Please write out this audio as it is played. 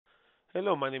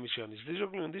Hello, my name is Jonas.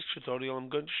 In this tutorial, I'm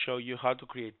going to show you how to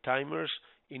create timers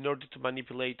in order to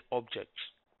manipulate objects.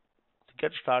 To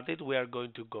get started, we are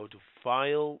going to go to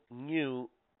File, New,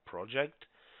 Project.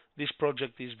 This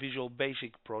project is Visual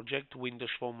Basic Project, Windows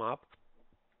Phone app.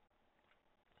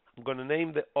 I'm going to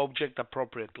name the object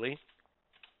appropriately.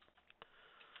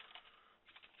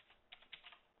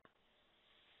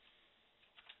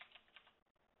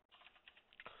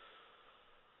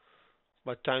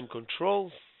 By time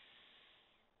control,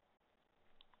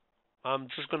 I'm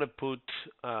just going to put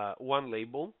one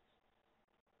label,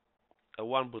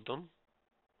 one button.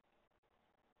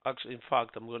 Actually, in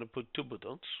fact, I'm going to put two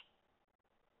buttons,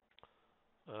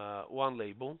 one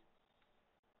label,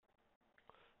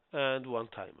 and one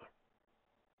timer.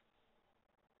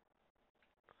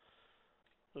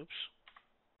 Oops,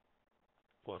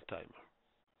 one timer.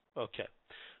 Okay.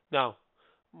 Now,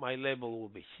 my label will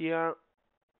be here.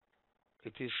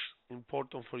 It is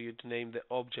important for you to name the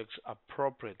objects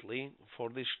appropriately. For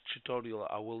this tutorial,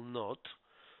 I will not.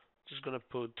 Just going to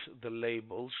put the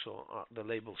labels so the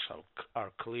labels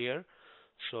are clear.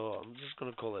 So I'm just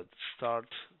going to call it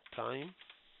start time.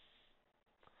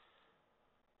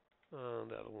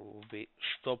 And that will be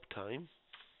stop time.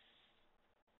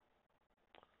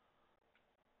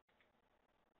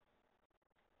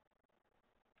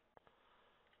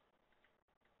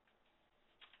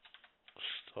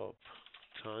 Stop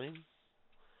time.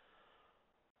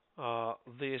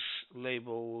 This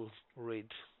label will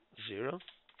read 0.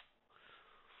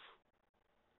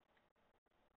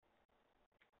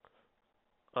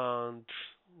 And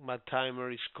my timer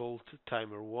is called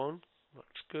timer 1.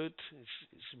 That's good.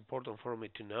 It's important for me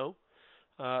to know.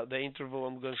 The interval,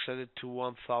 I'm going to set it to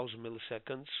 1000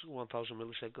 milliseconds. 1000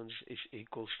 milliseconds is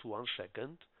equals to 1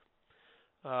 second.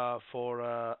 For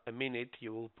a minute,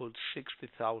 you will put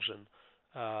 60,000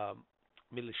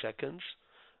 milliseconds.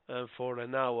 And for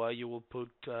an hour, you will put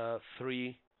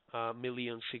 3,600,000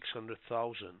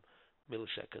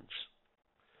 milliseconds.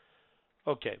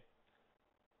 Okay.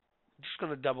 I'm just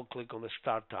going to double click on the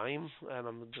start time, and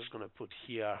I'm just going to put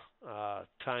here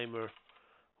timer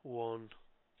 1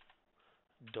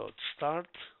 dot start.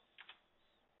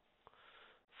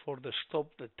 For the stop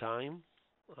the time,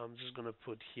 I'm just going to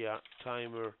put here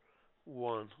timer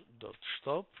 1 dot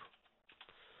stop.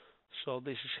 So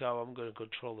this is how I'm going to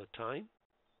control the time.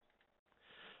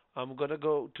 I'm going to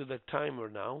go to the timer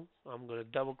now. I'm going to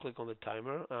double click on the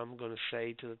timer. I'm going to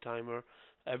say to the timer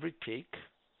every tick.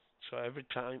 So every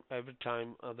time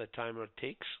the timer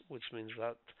ticks, which means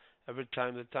that every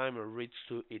time the timer reaches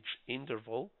to its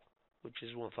interval, which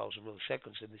is 1000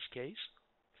 milliseconds in this case,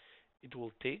 it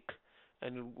will tick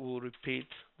and it will repeat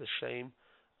the same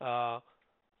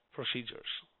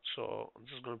procedures. So I'm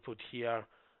just going to put here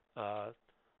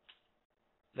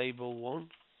label 1.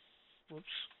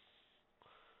 Oops.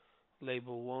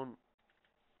 Label 1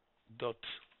 dot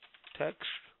text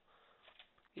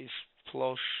is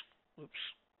plus.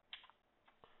 Oops.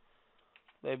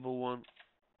 Label 1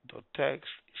 dot text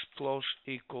is plus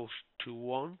equals to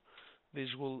 1.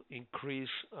 This will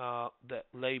increase the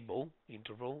label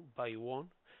interval by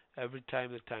 1 every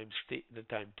time the time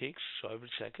ticks, so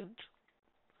every second.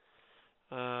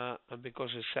 And because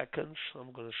it's seconds,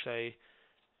 I'm going to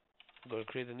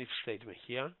create an if statement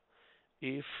here.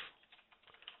 If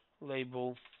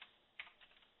label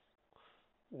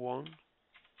 1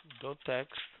 dot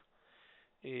text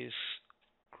is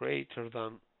greater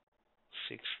than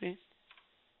 60,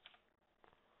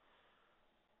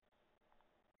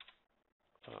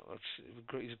 let's see,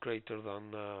 is greater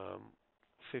than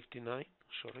 59.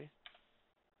 Sorry,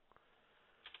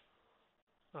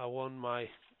 I want my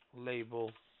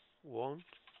label 1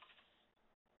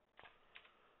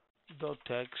 dot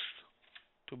text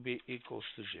to be equals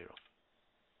to 0.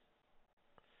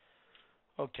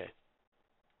 Okay.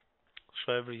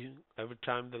 So every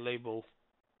time the label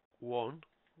 1,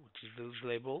 which is this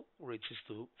label, reaches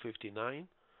to 59,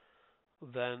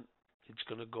 then it's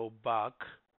going to go back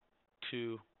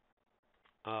to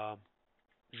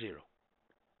 0.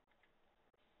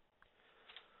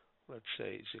 Let's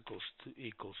say it's equals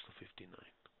to 59.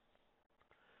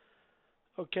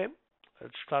 Okay,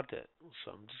 let's start it.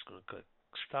 So I'm just going to click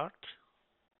start.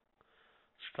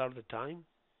 Start the time.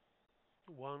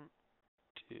 1,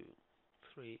 2,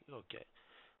 3. Okay.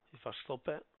 If I stop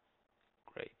it,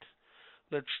 great.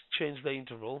 Let's change the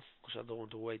interval because I don't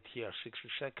want to wait here 60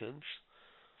 seconds.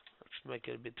 Let's make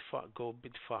it go a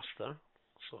bit faster.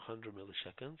 So 100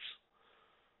 milliseconds.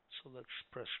 So let's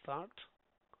press start.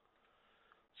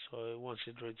 So once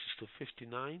it reaches to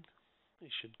 59,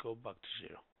 it should go back to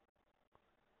 0.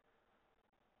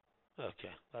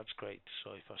 Okay, that's great.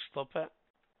 So if I stop it,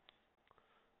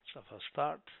 So fast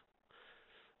start.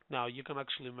 Now you can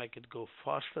actually make it go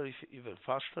faster, even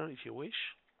faster if you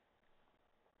wish.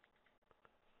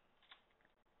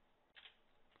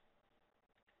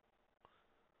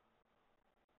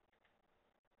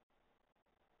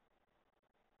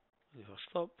 If I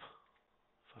stop,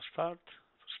 if I start,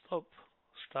 stop,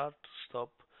 start,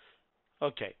 stop.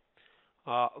 Okay.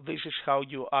 This is how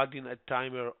you add in a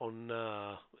timer on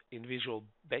in Visual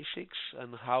Basics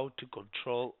and how to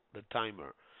control the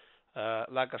timer.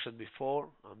 Like I said before,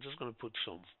 I'm just going to put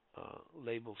some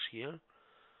labels here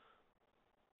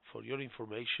for your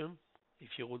information.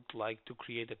 If you would like to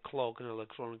create a clock, an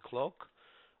electronic clock,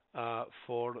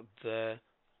 for the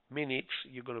minutes,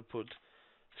 you're going to put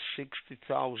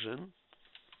 60,000,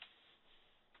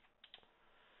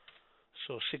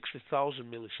 so 60,000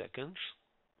 milliseconds,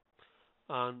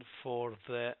 and for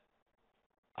the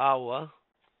hour,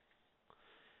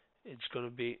 it's going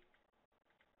to be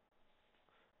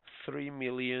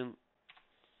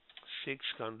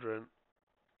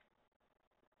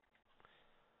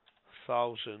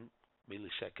 3,600,000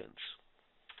 milliseconds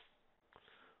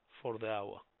for the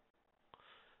hour.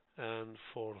 And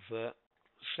for the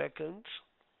seconds,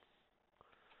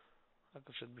 like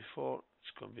I said before,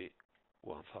 it's going to be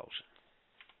 1,000.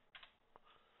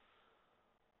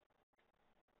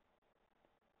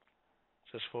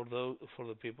 Just for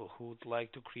the people who would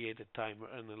like to create a timer,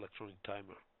 an electronic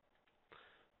timer,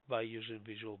 by using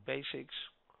Visual Basics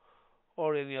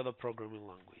or any other programming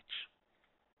language.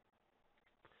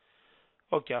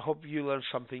 Okay, I hope you learned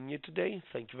something new today.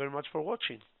 Thank you very much for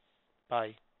watching.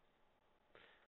 Bye.